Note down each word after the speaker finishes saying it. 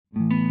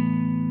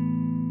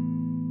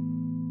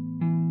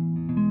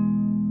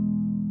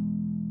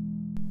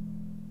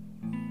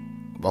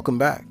Welcome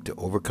back to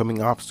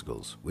Overcoming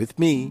Obstacles with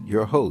me,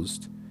 your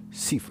host,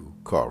 Sifu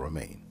Carl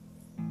Romain.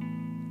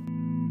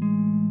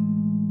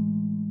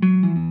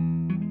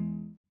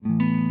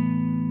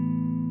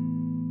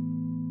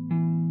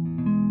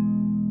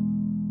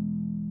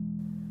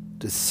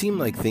 Does it seem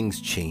like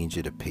things change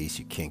at a pace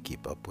you can't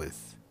keep up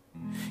with?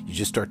 You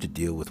just start to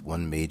deal with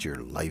one major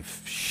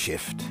life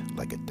shift,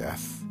 like a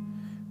death,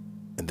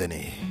 and then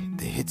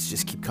the hits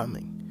just keep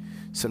coming.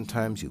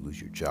 Sometimes you lose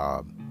your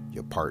job,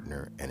 your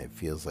partner, and it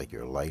feels like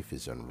your life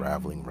is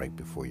unraveling right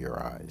before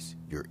your eyes.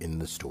 You're in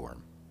the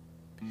storm.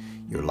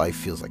 Your life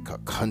feels like a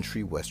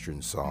country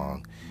western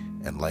song,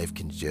 and life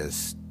can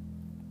just,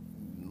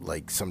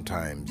 like,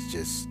 sometimes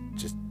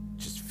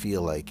just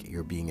feel like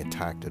you're being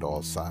attacked at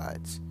all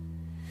sides.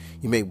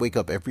 You may wake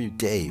up every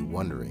day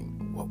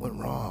wondering, what went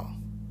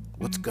wrong?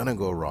 What's gonna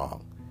go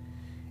wrong?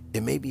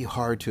 It may be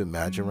hard to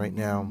imagine right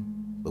now,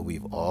 but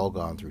we've all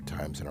gone through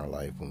times in our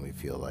life when we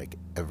feel like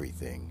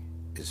everything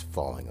is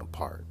falling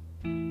apart.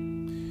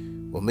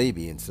 Well,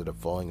 maybe instead of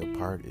falling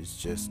apart, it's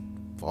just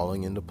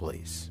falling into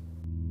place.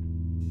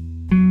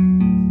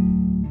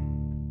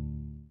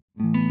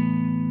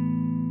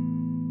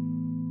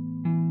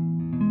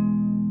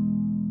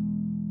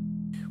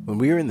 When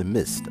we are in the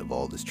midst of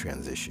all this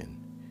transition,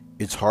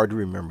 it's hard to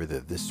remember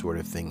that this sort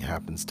of thing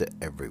happens to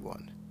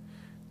everyone,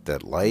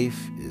 that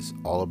life is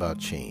all about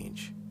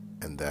change,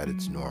 and that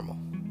it's normal.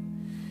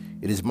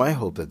 It is my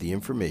hope that the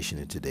information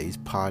in today's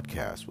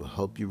podcast will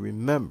help you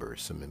remember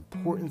some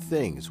important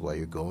things while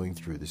you're going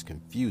through this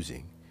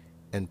confusing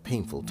and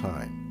painful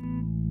time.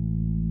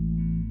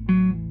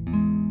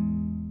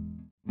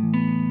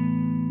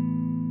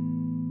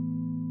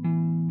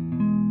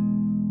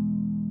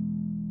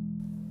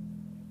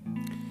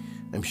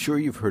 I'm sure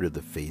you've heard of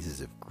the phases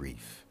of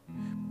grief,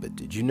 but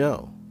did you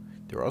know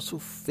there are also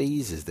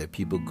phases that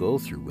people go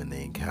through when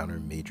they encounter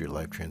major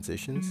life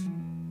transitions?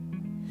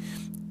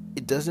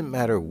 It doesn't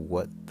matter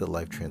what the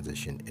life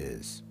transition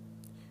is.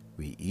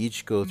 We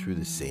each go through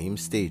the same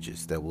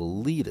stages that will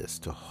lead us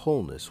to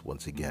wholeness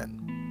once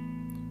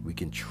again. We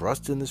can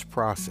trust in this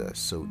process,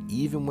 so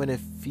even when it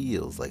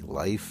feels like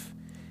life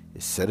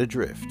is set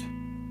adrift,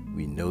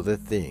 we know that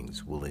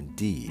things will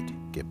indeed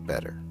get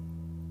better.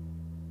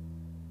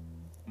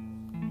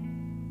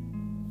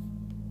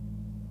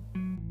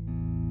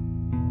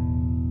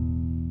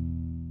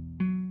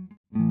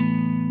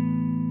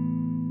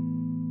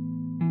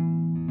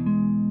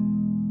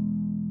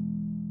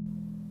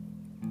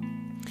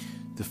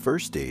 The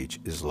first stage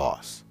is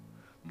loss.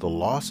 The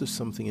loss of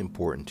something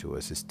important to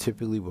us is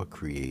typically what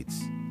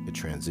creates a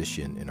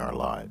transition in our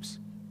lives.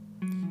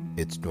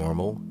 It's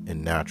normal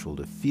and natural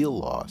to feel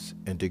loss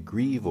and to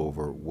grieve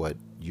over what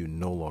you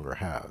no longer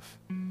have.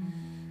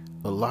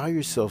 Allow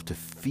yourself to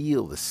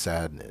feel the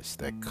sadness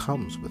that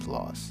comes with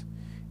loss.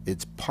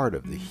 It's part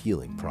of the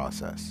healing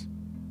process.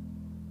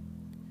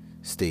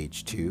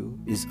 Stage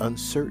 2 is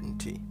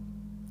uncertainty.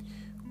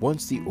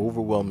 Once the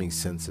overwhelming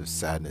sense of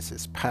sadness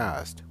has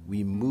passed,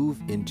 we move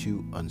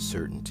into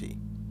uncertainty.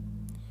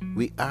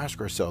 We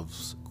ask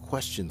ourselves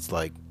questions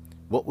like,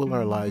 what will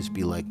our lives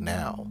be like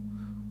now?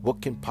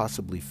 What can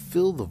possibly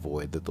fill the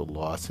void that the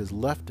loss has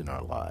left in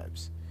our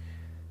lives?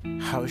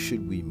 How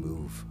should we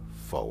move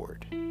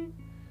forward?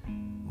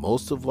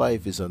 Most of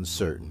life is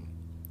uncertain,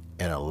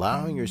 and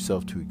allowing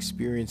yourself to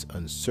experience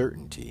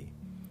uncertainty,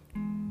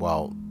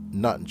 while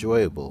not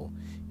enjoyable,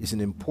 is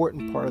an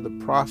important part of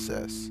the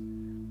process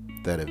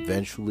that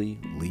eventually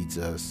leads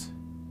us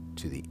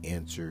to the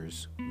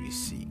answers we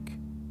seek.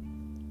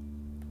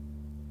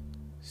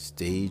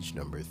 Stage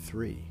number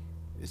 3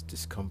 is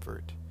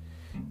discomfort.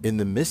 In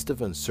the midst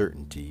of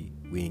uncertainty,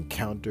 we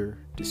encounter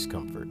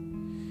discomfort.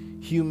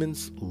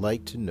 Humans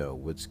like to know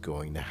what's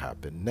going to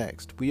happen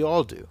next. We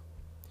all do.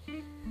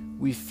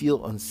 We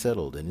feel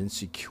unsettled and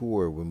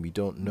insecure when we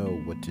don't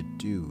know what to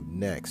do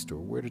next or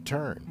where to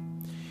turn.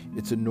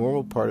 It's a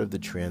normal part of the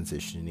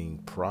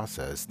transitioning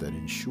process that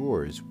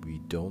ensures we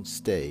don't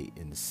stay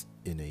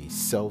in a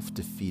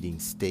self-defeating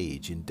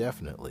stage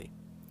indefinitely.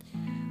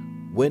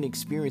 When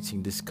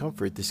experiencing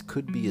discomfort, this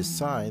could be a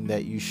sign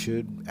that you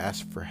should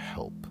ask for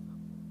help.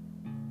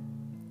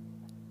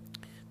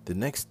 The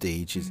next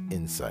stage is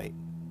insight.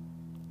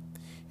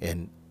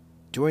 And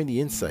during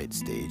the insight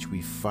stage,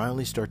 we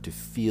finally start to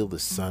feel the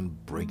sun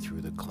break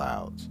through the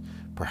clouds.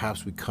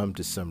 Perhaps we come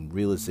to some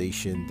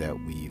realization that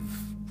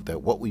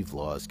what we've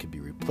lost can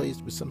be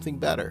replaced with something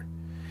better.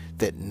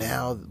 That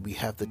now we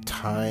have the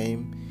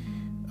time,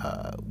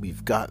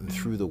 we've gotten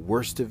through the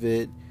worst of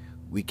it,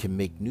 we can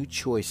make new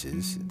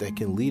choices that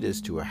can lead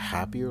us to a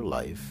happier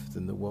life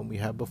than the one we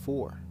had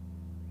before.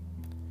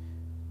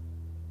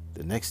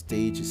 The next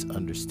stage is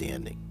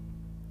understanding.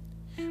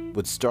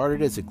 What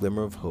started as a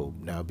glimmer of hope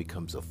now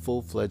becomes a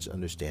full-fledged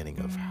understanding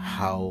of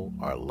how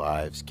our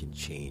lives can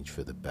change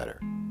for the better.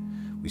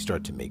 We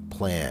start to make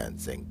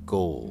plans and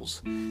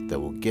goals that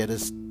will get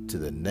us to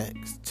the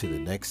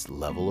next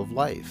level of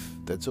life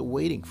that's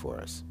awaiting for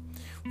us.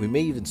 We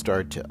may even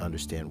start to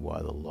understand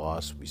why the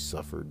loss we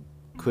suffered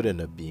could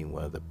end up being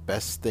one of the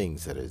best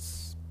things that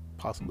has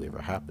possibly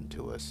ever happened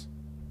to us.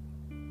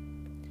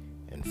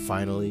 and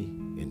finally,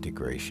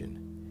 integration.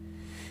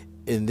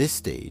 In this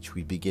stage,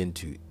 we begin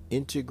to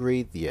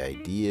integrate the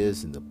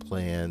ideas and the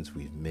plans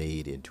we've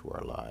made into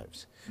our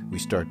lives. We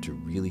start to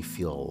really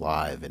feel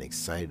alive and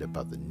excited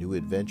about the new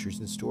adventures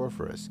in store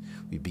for us.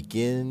 We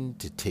begin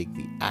to take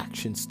the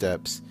action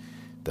steps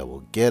that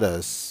will get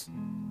us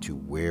to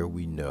where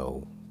we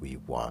know we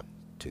want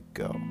to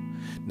go.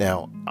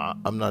 Now,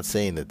 I'm not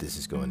saying that this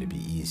is going to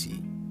be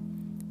easy,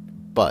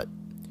 but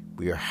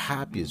we are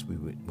happiest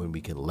when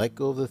we can let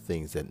go of the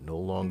things that no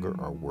longer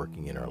are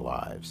working in our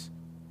lives.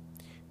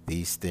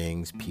 These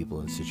things, people,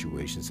 and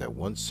situations that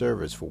once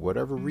served us, for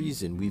whatever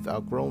reason, we've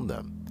outgrown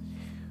them,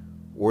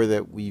 or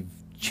that we've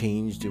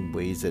changed in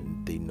ways that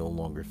they no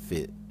longer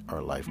fit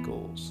our life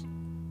goals.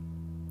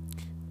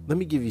 Let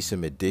me give you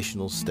some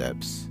additional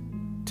steps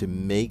to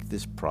make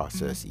this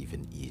process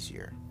even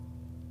easier.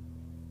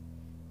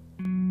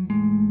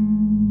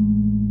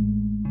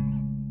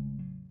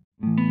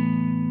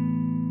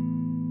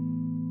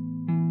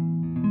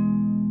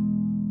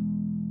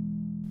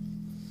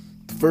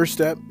 The first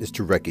step is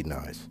to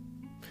recognize.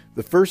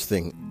 The first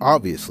thing,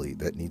 obviously,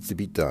 that needs to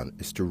be done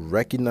is to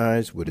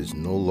recognize what is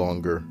no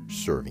longer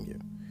serving you.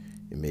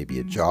 It may be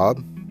a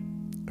job,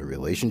 a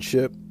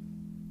relationship,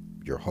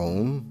 your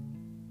home,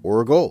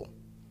 or a goal.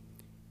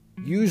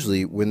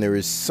 Usually, when there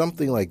is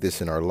something like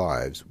this in our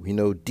lives, we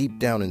know deep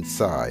down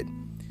inside,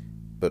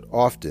 but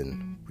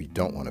often we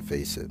don't want to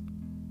face it.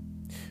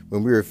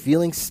 When we are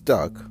feeling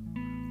stuck,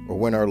 or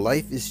when our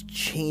life is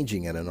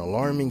changing at an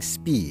alarming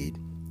speed,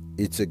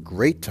 it's a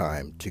great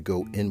time to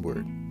go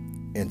inward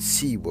and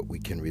see what we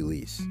can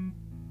release.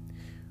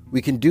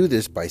 We can do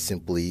this by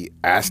simply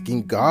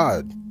asking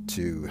God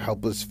to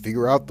help us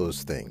figure out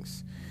those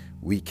things.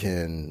 We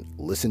can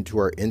listen to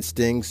our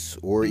instincts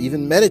or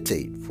even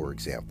meditate, for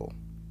example.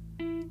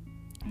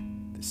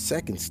 The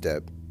second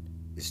step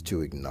is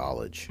to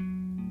acknowledge.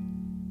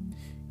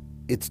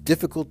 It's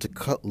difficult to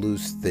cut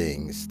loose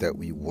things that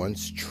we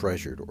once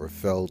treasured or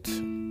felt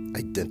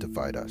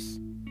identified us,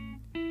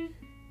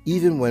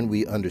 even when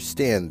we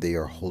understand they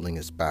are holding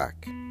us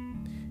back.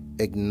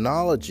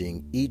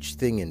 Acknowledging each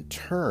thing in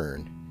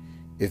turn,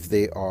 if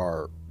they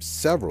are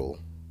several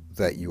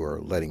that you are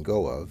letting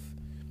go of,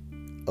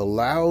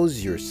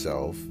 allows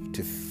yourself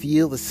to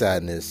feel the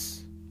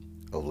sadness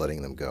of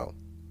letting them go.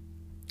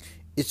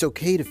 It's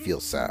okay to feel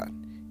sad.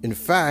 In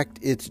fact,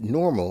 it's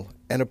normal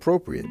and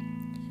appropriate.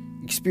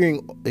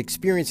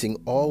 Experiencing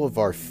all of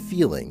our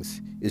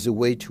feelings is a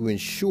way to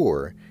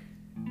ensure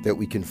that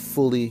we can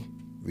fully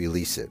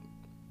release it.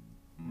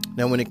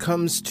 Now, when it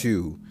comes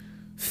to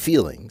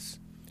feelings,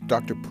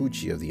 Dr.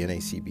 Pucci of the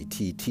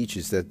NACBT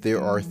teaches that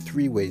there are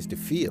 3 ways to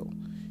feel.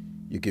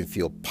 You can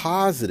feel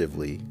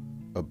positively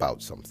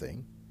about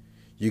something,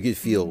 you can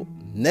feel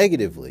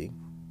negatively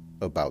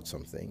about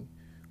something,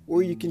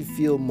 or you can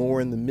feel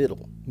more in the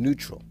middle,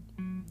 neutral.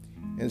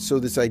 And so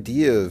this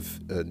idea of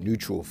a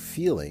neutral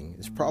feeling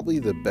is probably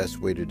the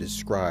best way to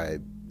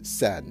describe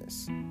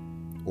sadness,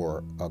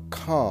 or a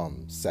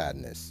calm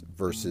sadness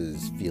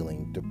versus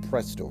feeling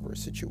depressed over a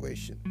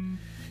situation.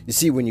 You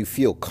see, when you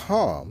feel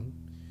calm,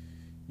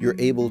 you're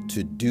able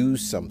to do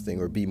something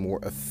or be more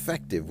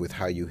effective with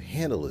how you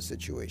handle a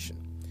situation.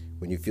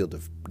 When you feel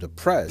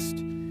depressed,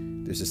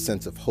 there's a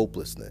sense of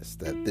hopelessness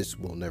that this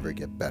will never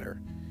get better.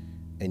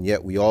 And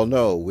yet we all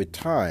know with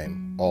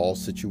time, all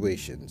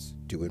situations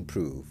do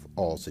improve,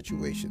 all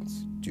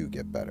situations do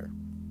get better.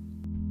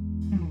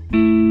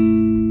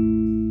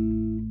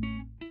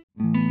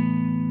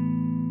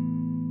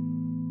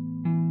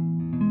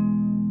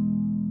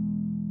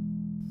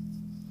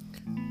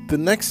 The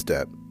next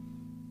step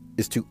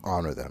is to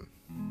honor them.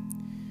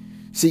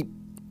 See,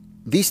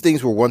 these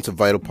things were once a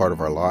vital part of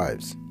our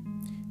lives.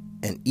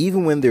 And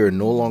even when they are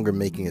no longer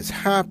making us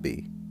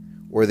happy,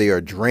 or they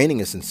are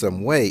draining us in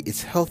some way,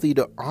 it's healthy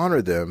to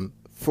honor them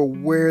for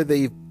where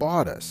they've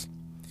brought us.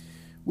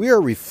 We are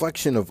a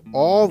reflection of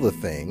all the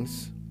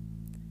things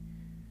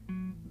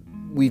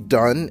we've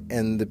done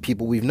and the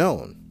people we've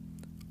known.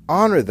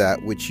 Honor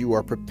that which you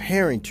are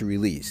preparing to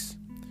release,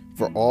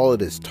 for all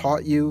it has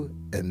taught you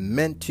and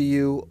meant to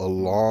you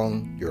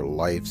along your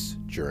life's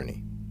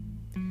journey.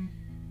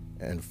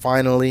 And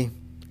finally,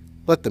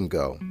 let them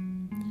go.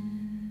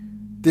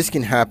 This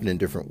can happen in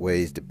different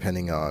ways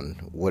depending on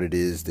what it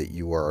is that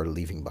you are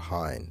leaving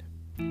behind.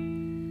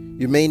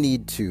 You may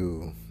need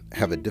to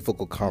have a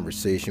difficult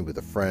conversation with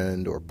a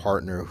friend or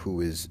partner who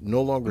is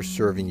no longer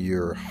serving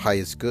your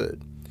highest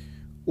good.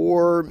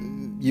 Or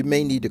you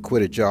may need to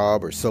quit a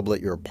job or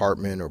sublet your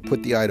apartment or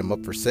put the item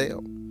up for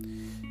sale.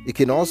 It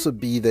can also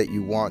be that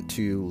you want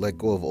to let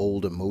go of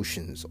old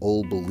emotions,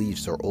 old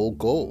beliefs, or old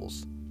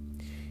goals.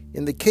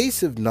 In the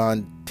case of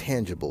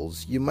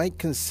non-tangibles, you might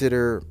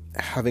consider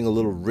having a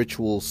little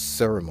ritual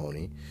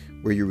ceremony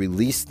where you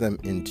release them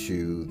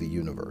into the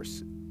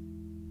universe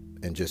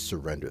and just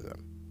surrender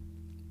them.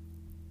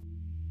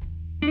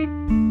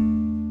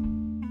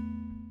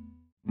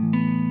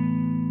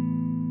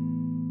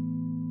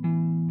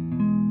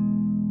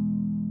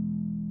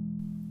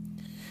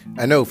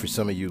 I know for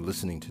some of you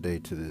listening today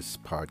to this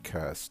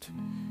podcast,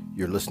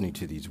 you're listening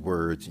to these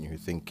words and you're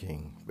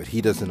thinking, but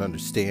he doesn't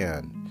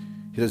understand.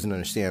 He doesn't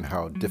understand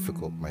how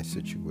difficult my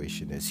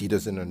situation is. He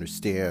doesn't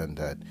understand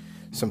that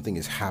something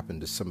has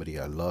happened to somebody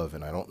I love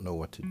and I don't know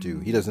what to do.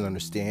 He doesn't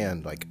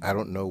understand, I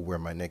don't know where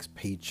my next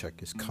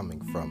paycheck is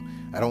coming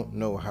from. I don't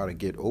know how to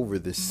get over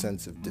this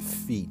sense of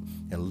defeat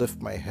and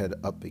lift my head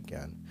up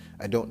again.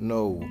 I don't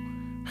know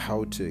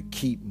how to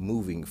keep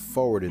moving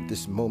forward. At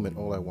this moment,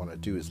 all I want to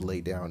do is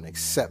lay down and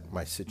accept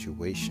my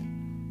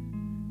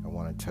situation. I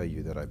want to tell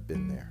you that I've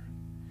been there.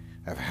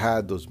 I've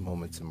had those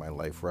moments in my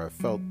life where I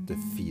felt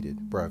defeated,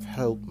 where I've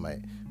held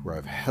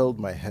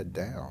my head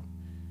down.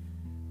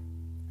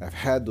 I've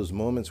had those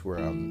moments where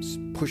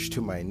I'm pushed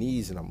to my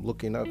knees and I'm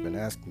looking up and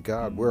asking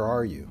God, where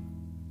are you?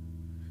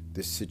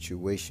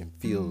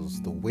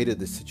 The weight of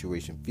this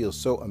situation feels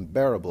so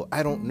unbearable.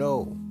 I don't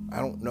know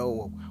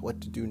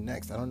what to do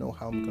next. I don't know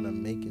how I'm going to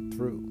make it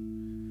through.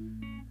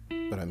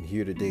 But I'm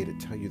here today to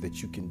tell you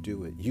that you can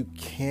do it. You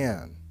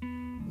can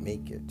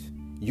make it.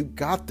 You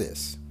got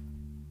this.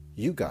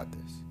 You got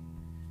this.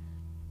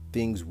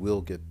 Things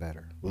will get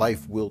better.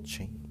 Life will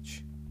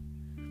change.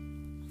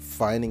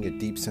 Finding a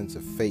deep sense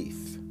of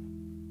faith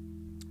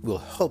will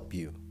help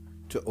you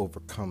to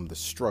overcome the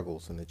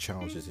struggles and the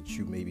challenges that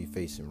you may be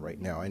facing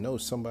right now. I know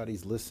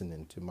somebody's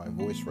listening to my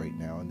voice right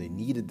now and they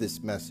needed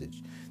this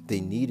message.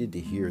 They needed to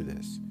hear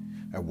this.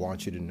 I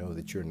want you to know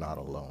that you're not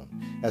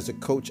alone. As a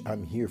coach,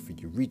 I'm here for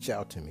you. Reach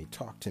out to me,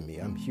 talk to me.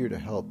 I'm here to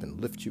help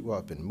and lift you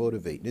up and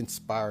motivate and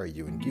inspire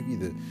you and give you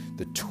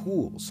the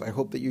tools. I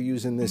hope that you're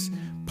using this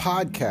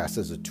podcast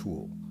as a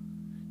tool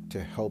to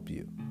help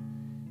you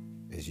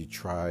as you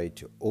try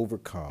to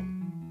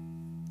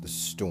overcome the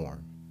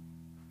storm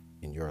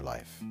in your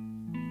life.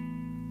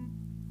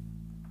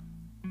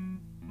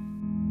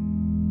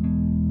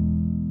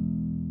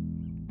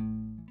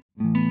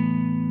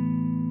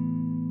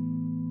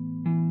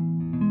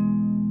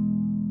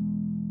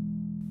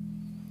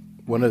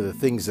 One of the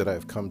things that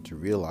I've come to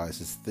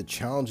realize is the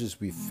challenges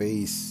we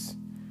face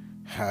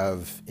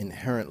have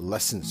inherent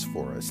lessons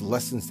for us,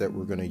 lessons that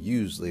we're going to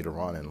use later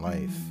on in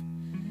life.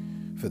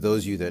 For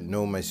those of you that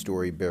know my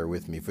story, bear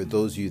with me. For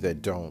those of you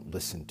that don't,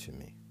 listen to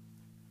me.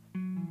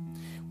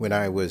 When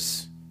I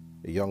was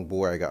a young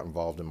boy, I got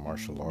involved in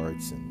martial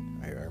arts,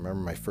 and I remember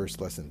my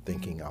first lesson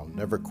thinking, I'll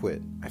never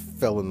quit. I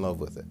fell in love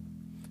with it.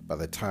 By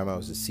the time I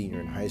was a senior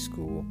in high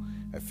school,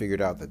 I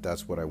figured out that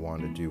that's what I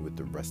wanted to do with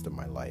the rest of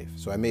my life.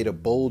 So I made a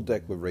bold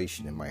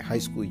declaration in my high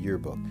school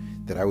yearbook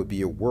that I would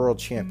be a world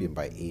champion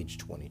by age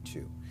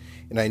 22.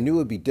 And I knew it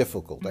would be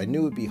difficult. I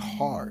knew it would be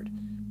hard,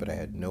 but I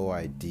had no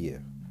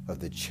idea of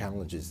the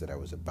challenges that I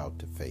was about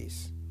to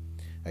face.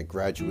 I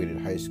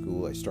graduated high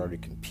school. I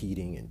started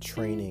competing and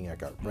training. I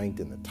got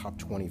ranked in the top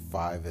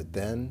 25. And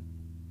then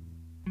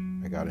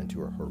I got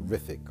into a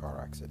horrific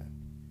car accident.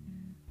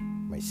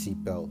 My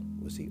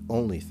seatbelt was the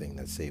only thing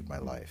that saved my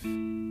life.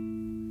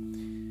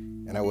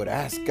 And I would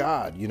ask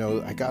God,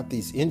 I got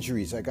these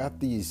injuries, I got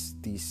these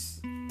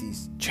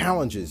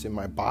challenges in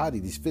my body,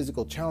 these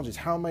physical challenges.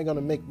 How am I going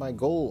to make my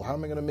goal? How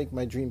am I going to make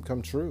my dream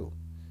come true?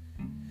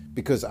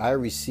 Because I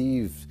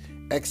received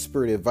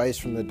expert advice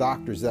from the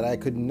doctors that I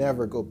could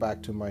never go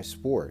back to my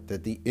sport,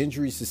 that the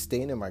injuries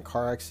sustained in my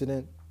car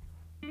accident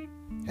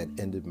had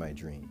ended my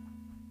dream.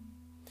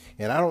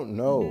 And I don't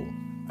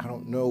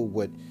know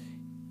what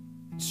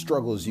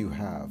struggles you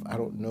have. I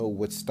don't know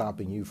what's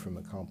stopping you from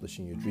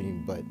accomplishing your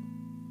dream, but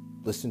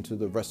listen to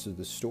the rest of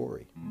the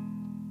story.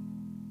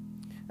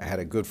 I had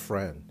a good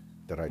friend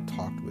that I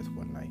talked with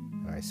one night,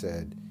 and I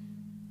said,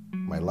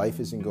 my life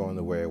isn't going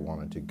the way I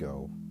want it to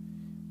go.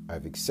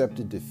 I've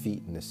accepted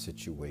defeat in this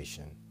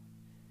situation,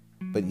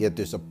 but yet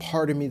there's a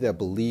part of me that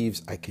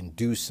believes I can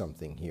do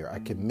something here. I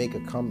can make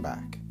a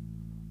comeback.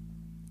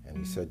 And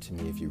he said to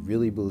me, if you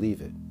really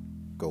believe it,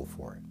 go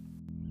for it.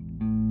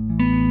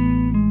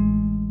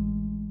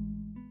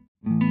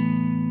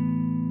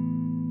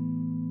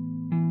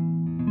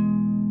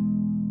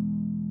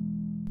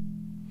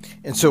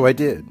 And so I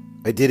did.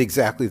 I did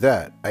exactly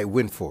that. I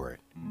went for it.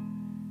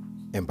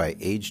 And by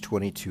age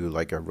 22,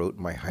 like I wrote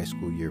in my high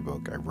school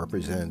yearbook, I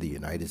represented the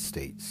United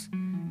States,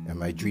 and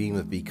my dream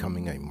of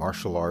becoming a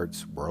martial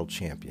arts world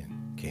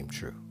champion came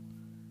true.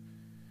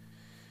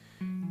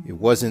 It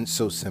wasn't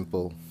so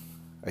simple.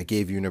 I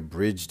gave you an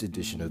abridged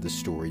edition of the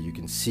story. You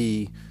can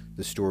see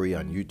the story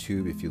on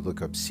YouTube if you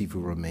look up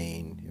Sifu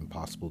Romain,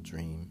 Impossible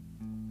Dream.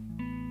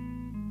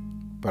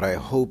 But I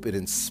hope it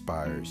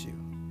inspires you.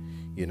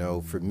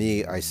 For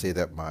me, I say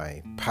that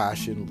my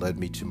passion led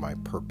me to my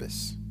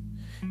purpose.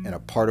 And a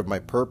part of my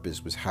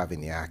purpose was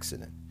having the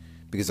accident.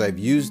 Because I've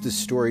used this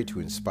story to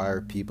inspire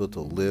people to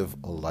live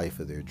a life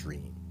of their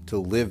dream, to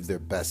live their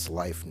best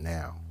life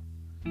now.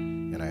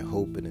 And I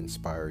hope it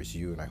inspires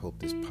you, and I hope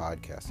this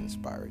podcast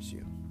inspires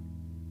you.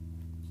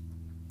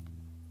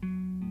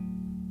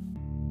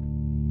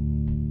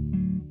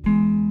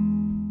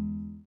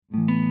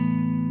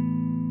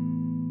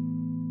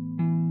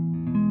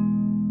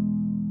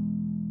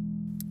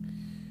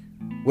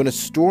 When a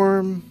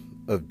storm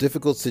of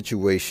difficult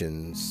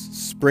situations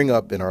spring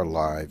up in our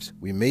lives,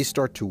 we may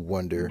start to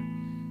wonder,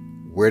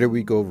 where did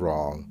we go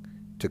wrong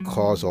to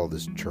cause all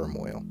this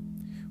turmoil?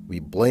 We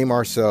blame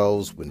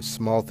ourselves when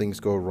small things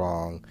go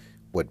wrong.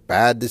 What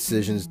bad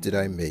decisions did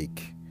I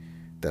make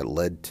that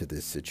led to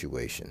this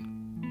situation?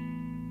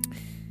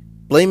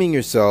 Blaming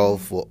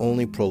yourself will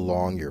only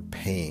prolong your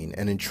pain,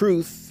 and in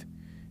truth,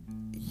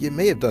 you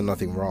may have done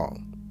nothing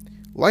wrong.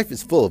 Life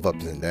is full of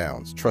ups and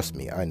downs, trust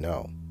me, I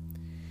know.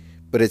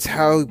 But it's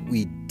how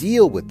we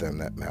deal with them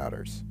that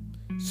matters.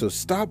 So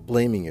stop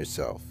blaming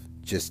yourself.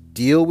 Just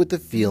deal with the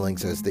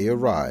feelings as they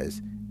arise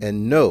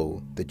and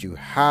know that you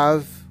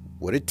have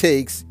what it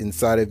takes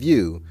inside of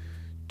you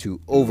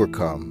to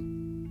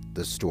overcome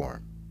the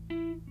storm.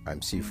 I'm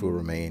Sifu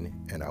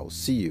Remain, and I will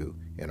see you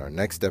in our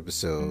next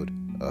episode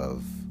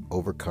of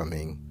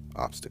Overcoming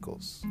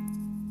Obstacles.